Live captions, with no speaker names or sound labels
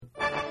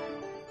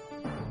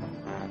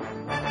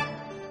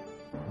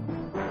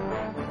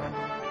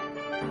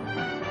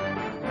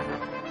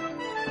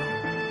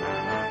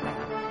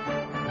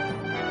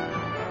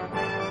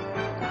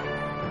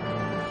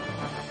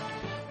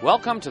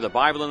Welcome to the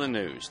Bible in the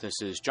News.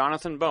 This is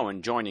Jonathan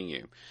Bowen joining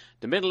you.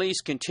 The Middle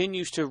East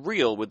continues to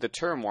reel with the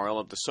turmoil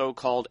of the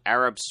so-called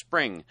Arab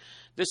Spring.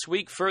 This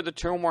week, further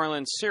turmoil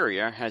in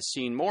Syria has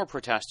seen more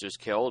protesters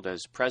killed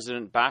as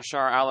President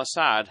Bashar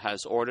al-Assad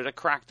has ordered a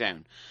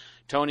crackdown.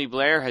 Tony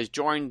Blair has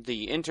joined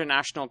the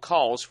international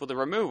calls for the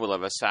removal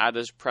of Assad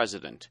as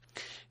president.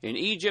 In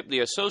Egypt,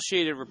 the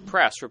Associated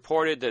Press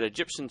reported that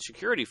Egyptian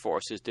security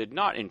forces did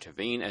not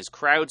intervene as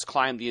crowds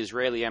climbed the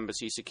Israeli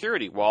embassy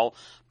security wall,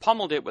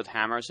 pummeled it with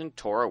hammers, and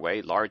tore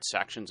away large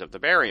sections of the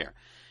barrier.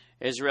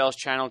 Israel's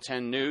Channel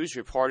 10 News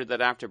reported that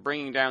after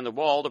bringing down the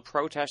wall, the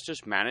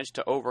protesters managed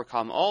to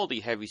overcome all the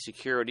heavy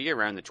security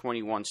around the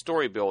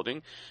 21-story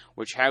building,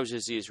 which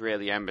houses the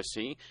Israeli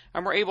embassy,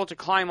 and were able to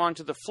climb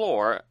onto the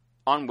floor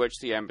on which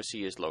the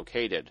embassy is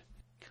located.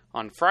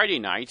 On Friday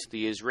night,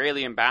 the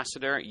Israeli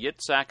ambassador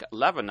Yitzhak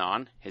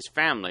Lebanon, his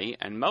family,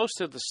 and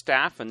most of the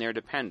staff and their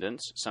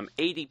dependents, some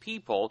 80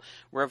 people,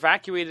 were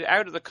evacuated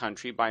out of the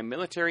country by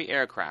military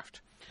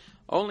aircraft.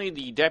 Only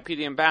the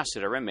deputy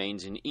ambassador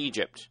remains in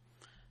Egypt.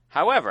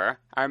 However,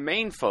 our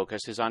main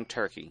focus is on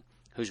Turkey,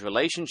 whose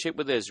relationship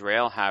with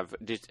Israel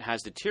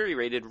has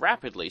deteriorated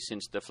rapidly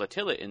since the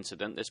flotilla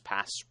incident this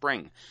past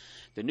spring.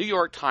 The New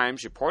York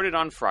Times reported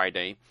on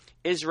Friday,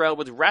 Israel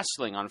was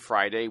wrestling on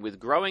Friday with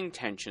growing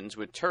tensions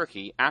with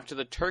Turkey after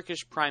the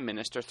Turkish Prime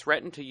Minister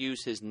threatened to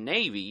use his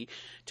navy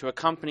to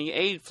accompany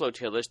aid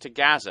flotillas to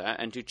Gaza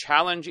and to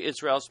challenge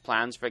Israel's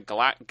plans for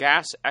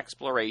gas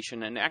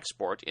exploration and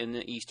export in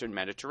the eastern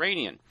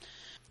Mediterranean.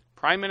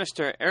 Prime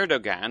Minister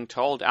Erdogan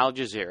told Al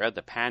Jazeera,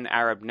 the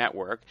pan-Arab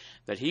network,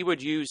 that he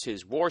would use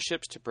his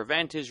warships to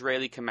prevent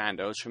Israeli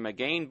commandos from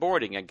again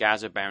boarding a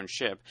Gaza-bound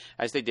ship,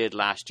 as they did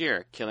last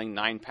year, killing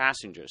 9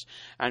 passengers,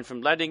 and from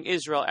letting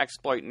Israel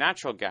exploit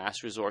natural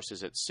gas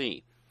resources at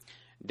sea.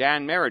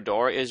 Dan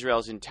Meridor,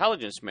 Israel's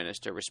intelligence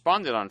minister,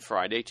 responded on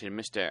Friday to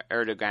Mr.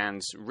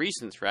 Erdogan's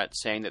recent threat,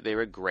 saying that they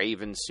were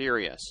grave and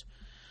serious.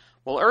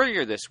 Well,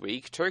 earlier this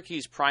week,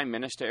 Turkey's Prime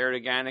Minister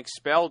Erdogan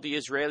expelled the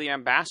Israeli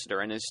ambassador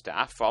and his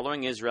staff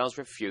following Israel's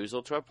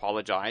refusal to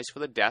apologize for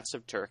the deaths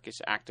of Turkish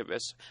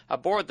activists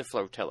aboard the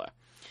flotilla.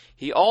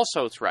 He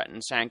also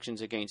threatened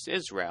sanctions against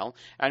Israel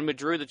and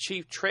withdrew the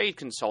chief trade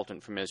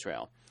consultant from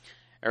Israel.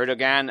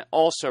 Erdogan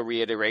also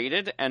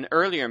reiterated an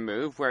earlier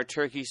move where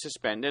Turkey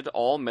suspended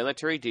all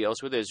military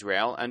deals with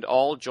Israel and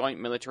all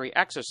joint military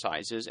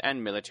exercises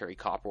and military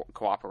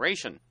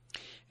cooperation.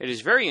 It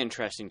is very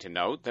interesting to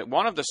note that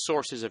one of the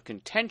sources of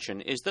contention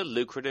is the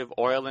lucrative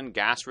oil and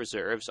gas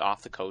reserves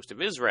off the coast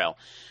of Israel.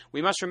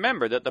 We must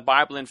remember that the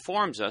Bible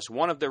informs us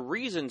one of the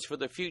reasons for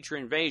the future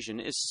invasion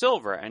is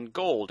silver and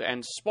gold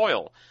and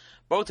spoil.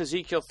 Both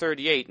Ezekiel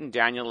 38 and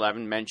Daniel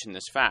 11 mention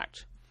this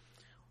fact.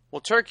 Well,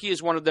 Turkey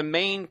is one of the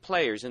main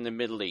players in the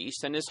Middle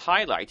East and is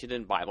highlighted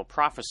in Bible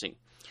prophecy.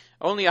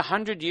 Only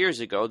 100 years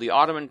ago, the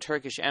Ottoman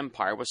Turkish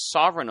Empire was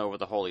sovereign over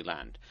the Holy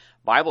Land.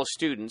 Bible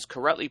students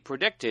correctly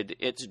predicted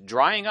its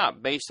drying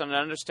up based on an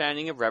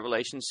understanding of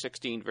Revelation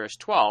 16, verse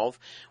 12,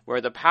 where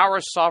the power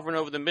sovereign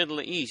over the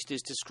Middle East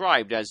is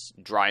described as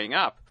drying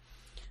up.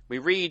 We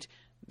read,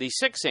 "The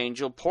sixth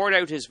angel poured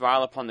out his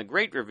vial upon the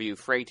great river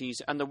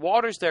Euphrates, and the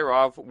waters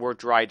thereof were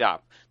dried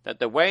up, that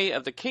the way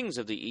of the kings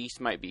of the east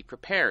might be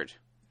prepared."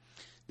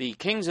 The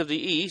kings of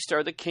the east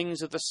are the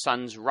kings of the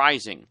sun's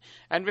rising,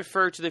 and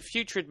refer to the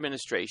future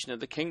administration of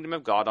the kingdom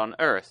of God on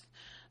earth.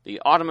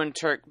 The Ottoman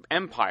Turk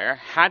Empire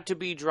had to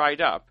be dried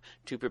up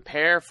to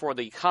prepare for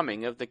the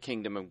coming of the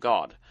kingdom of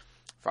God.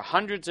 For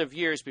hundreds of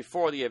years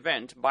before the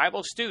event,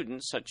 Bible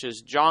students such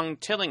as John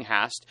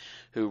Tillinghast,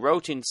 who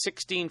wrote in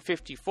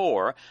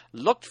 1654,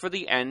 looked for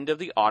the end of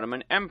the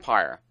Ottoman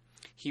Empire.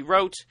 He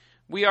wrote,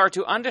 "We are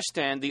to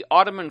understand the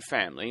Ottoman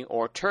family,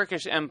 or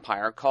Turkish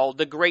Empire, called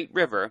the Great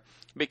River,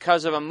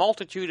 because of a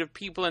multitude of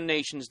people and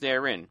nations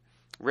therein,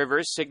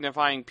 rivers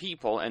signifying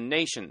people and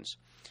nations.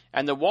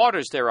 And the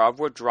waters thereof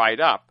were dried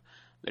up.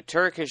 The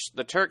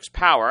Turks'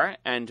 power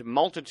and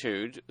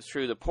multitude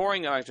through the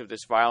pouring out of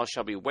this vial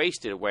shall be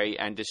wasted away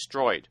and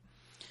destroyed."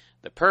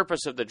 The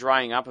purpose of the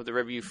drying up of the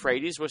river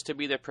Euphrates was to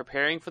be the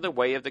preparing for the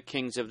way of the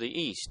kings of the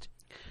east.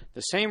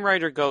 The same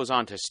writer goes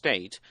on to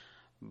state,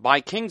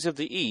 "By kings of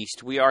the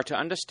east we are to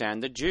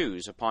understand the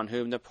Jews, upon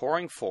whom the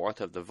pouring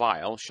forth of the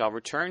vial shall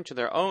return to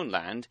their own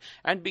land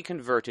and be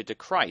converted to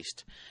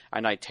Christ.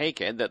 And I take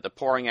it that the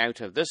pouring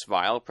out of this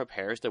vial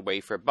prepares the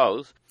way for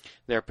both,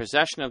 their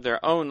possession of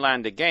their own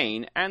land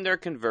again, and their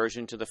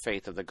conversion to the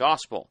faith of the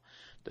gospel.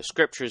 The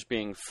Scriptures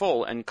being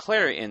full and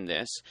clear in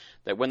this,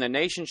 that when the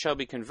nation shall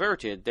be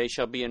converted, they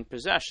shall be in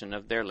possession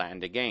of their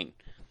land again."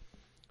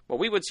 Well,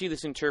 we would see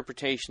this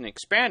interpretation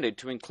expanded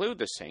to include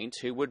the saints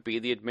who would be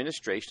the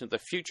administration of the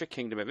future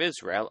kingdom of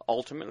Israel,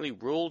 ultimately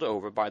ruled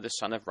over by the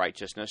Son of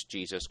Righteousness,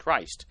 Jesus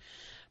Christ.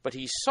 But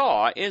he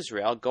saw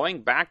Israel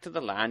going back to the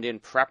land in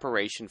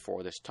preparation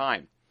for this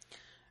time.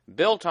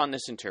 Built on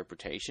this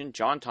interpretation,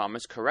 John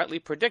Thomas correctly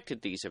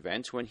predicted these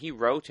events when he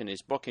wrote in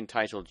his book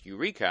entitled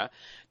Eureka,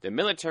 the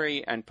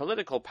military and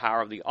political power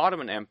of the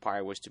Ottoman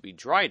Empire was to be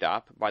dried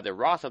up by the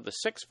wrath of the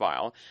sixth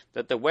vial,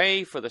 that the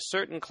way for the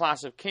certain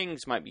class of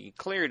kings might be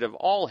cleared of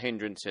all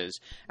hindrances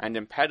and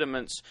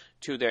impediments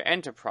to their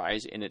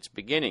enterprise in its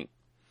beginning.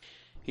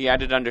 He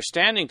added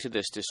understanding to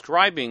this,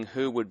 describing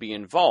who would be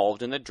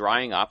involved in the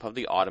drying up of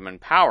the Ottoman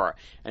power,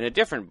 in a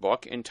different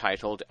book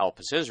entitled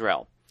Elpis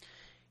Israel.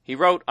 He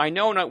wrote, I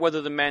know not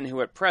whether the men who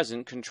at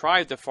present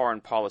contrive the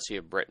foreign policy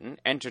of Britain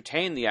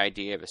entertain the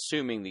idea of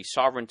assuming the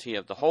sovereignty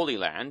of the Holy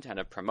Land and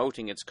of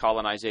promoting its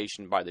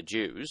colonization by the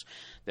Jews.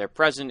 Their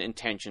present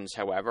intentions,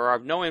 however, are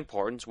of no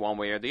importance one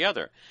way or the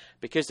other,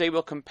 because they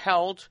will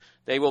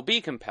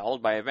be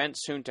compelled by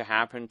events soon to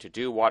happen to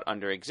do what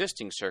under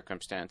existing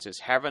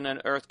circumstances heaven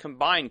and earth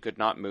combined could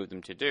not move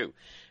them to do.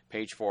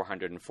 Page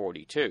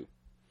 442.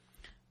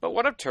 But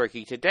what of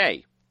Turkey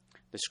today?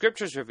 The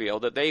scriptures reveal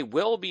that they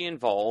will be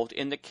involved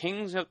with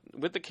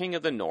the king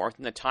of the north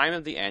in the time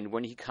of the end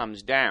when he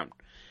comes down.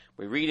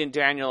 We read in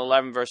Daniel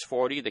 11 verse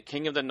 40, the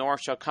king of the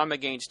north shall come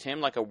against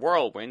him like a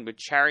whirlwind with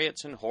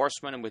chariots and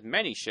horsemen and with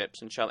many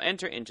ships, and shall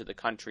enter into the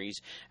countries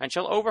and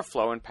shall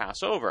overflow and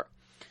pass over.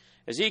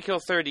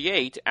 Ezekiel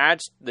 38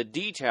 adds the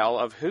detail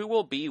of who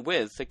will be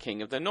with the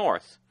king of the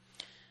north.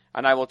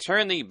 And I will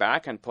turn thee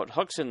back and put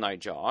hooks in thy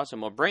jaws,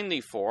 and will bring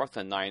thee forth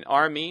and thine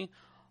army,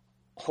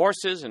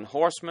 horses and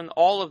horsemen,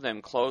 all of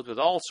them clothed with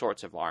all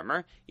sorts of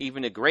armor,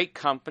 even a great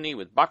company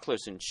with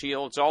bucklers and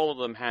shields, all of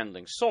them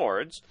handling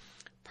swords,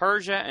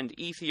 Persia and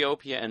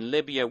Ethiopia and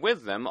Libya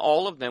with them,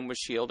 all of them with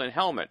shield and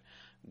helmet,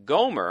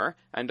 Gomer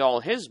and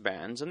all his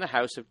bands in the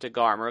house of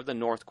Togarmah of the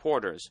north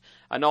quarters,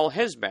 and all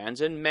his bands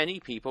and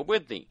many people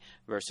with thee.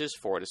 Verses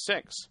 4 to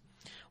 6.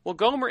 Well,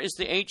 Gomer is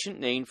the ancient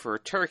name for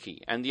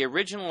Turkey, and the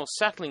original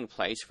settling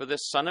place for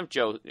this son of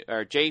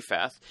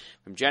Japheth,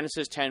 from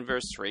Genesis 10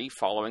 verse 3,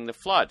 following the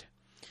flood.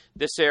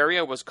 This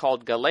area was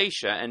called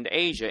Galatia and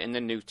Asia in the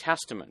New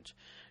Testament.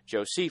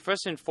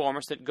 Josephus informs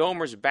us that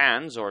Gomer's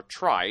bands, or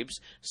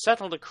tribes,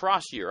 settled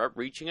across Europe,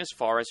 reaching as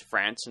far as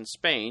France and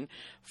Spain,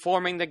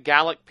 forming the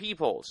Gallic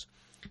peoples.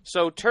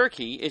 So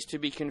Turkey is to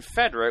be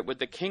confederate with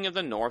the king of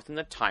the north in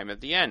the time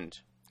of the end.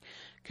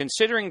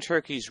 Considering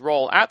Turkey's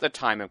role at the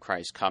time of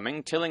Christ's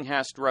coming,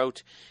 Tillinghast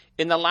wrote,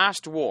 in the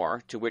last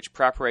war, to which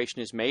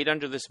preparation is made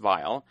under this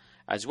vial,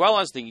 as well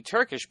as the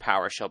Turkish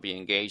power shall be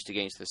engaged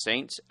against the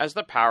saints, as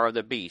the power of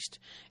the beast.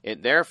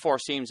 It therefore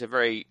seems a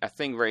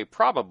thing very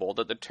probable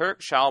that the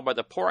Turk shall, by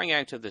the pouring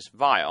out of this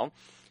vial,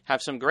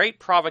 have some great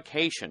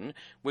provocation,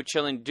 which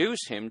shall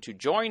induce him to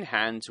join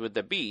hands with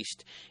the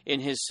beast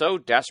in his so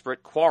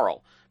desperate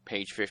quarrel.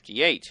 Page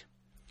 58.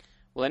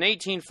 Well, in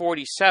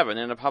 1847,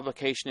 in a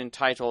publication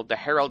entitled The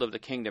Herald of the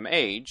Kingdom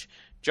Age,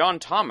 John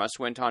Thomas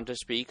went on to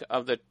speak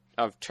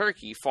of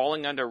Turkey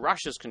falling under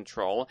Russia's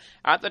control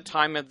at the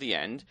time of the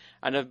end,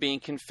 and of being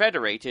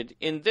confederated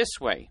in this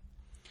way.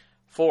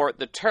 For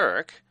the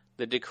Turk,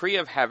 the decree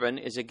of heaven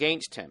is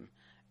against him,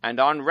 and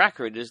on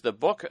record is the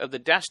book of the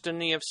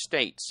destiny of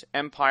states,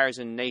 empires,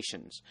 and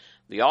nations.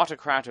 The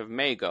autocrat of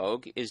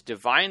Magog is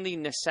divinely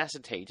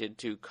necessitated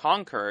to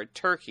conquer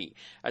Turkey,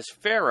 as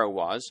Pharaoh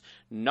was,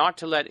 not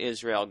to let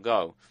Israel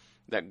go,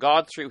 that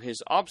God through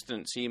his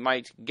obstinacy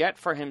might get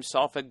for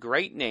himself a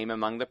great name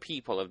among the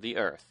people of the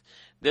earth.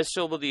 This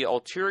will be the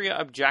ulterior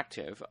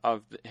objective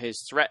of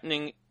his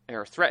threatened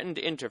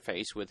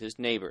interface with his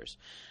neighbors.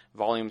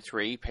 Volume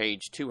 3,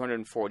 page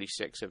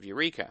 246 of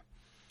Eureka.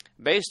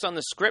 Based on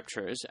the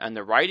scriptures and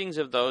the writings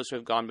of those who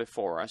have gone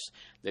before us,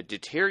 the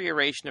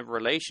deterioration of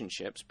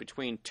relationships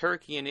between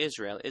Turkey and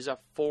Israel is a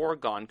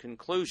foregone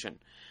conclusion.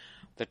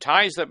 The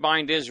ties that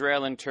bind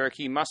Israel and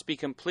Turkey must be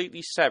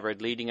completely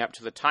severed leading up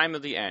to the time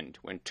of the end,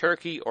 when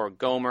Turkey or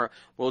Gomer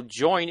will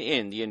join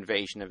in the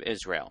invasion of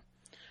Israel.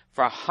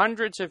 For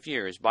hundreds of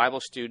years, Bible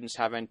students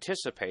have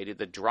anticipated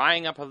the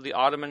drying up of the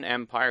Ottoman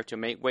Empire to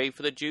make way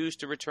for the Jews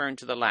to return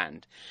to the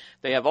land.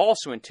 They have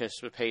also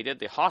anticipated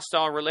the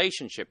hostile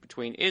relationship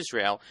between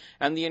Israel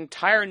and the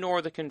entire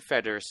Northern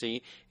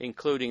Confederacy,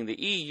 including the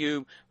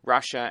EU,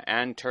 Russia,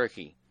 and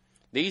Turkey.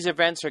 These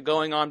events are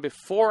going on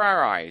before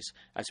our eyes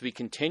as we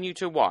continue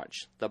to watch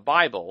the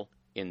Bible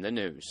in the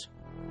news.